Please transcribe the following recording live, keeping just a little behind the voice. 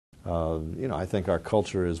I think our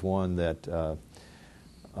culture is one that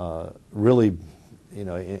really,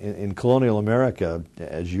 in colonial America,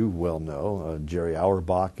 as you well know, Jerry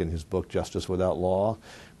Auerbach in his book Justice Without Law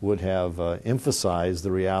would have emphasized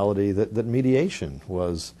the reality that mediation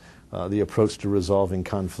was the approach to resolving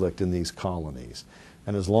conflict in these colonies.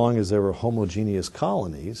 And as long as there were homogeneous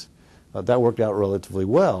colonies, that worked out relatively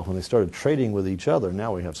well. When they started trading with each other,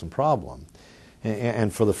 now we have some problem.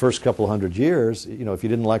 And for the first couple hundred years, if you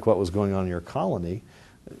didn't like what was going on in your colony,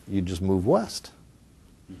 you'd just move west.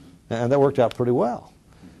 And that worked out pretty well.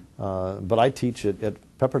 But I teach at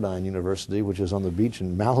Pepperdine University, which is on the beach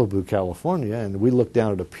in Malibu, California, and we look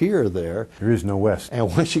down at a pier there. There is no west.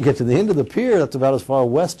 And once you get to the end of the pier, that's about as far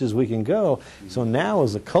west as we can go. So now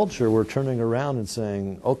as a culture, we're turning around and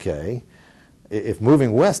saying, okay, if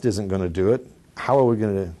moving west isn't going to do it, how are we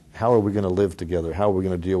going to live together? How are we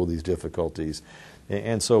going to deal with these difficulties?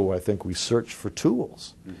 And so I think we search for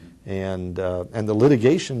tools. And the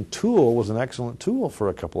litigation tool was an excellent tool for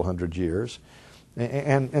a couple hundred years.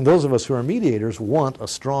 And those of us who are mediators want a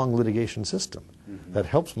strong litigation system that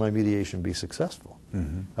helps my mediation be successful.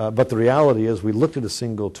 But the reality is we looked at a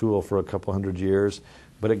single tool for a couple hundred years,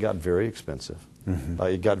 but it got very expensive.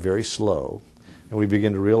 It got very slow. And we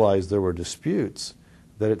began to realize there were disputes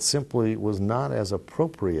that it simply was not as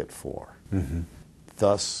appropriate for.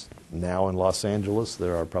 Thus, now in Los Angeles,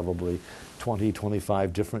 there are probably 20,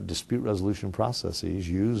 25 different dispute resolution processes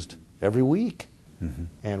used every week.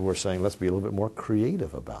 And we're saying, let's be a little bit more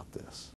creative about this.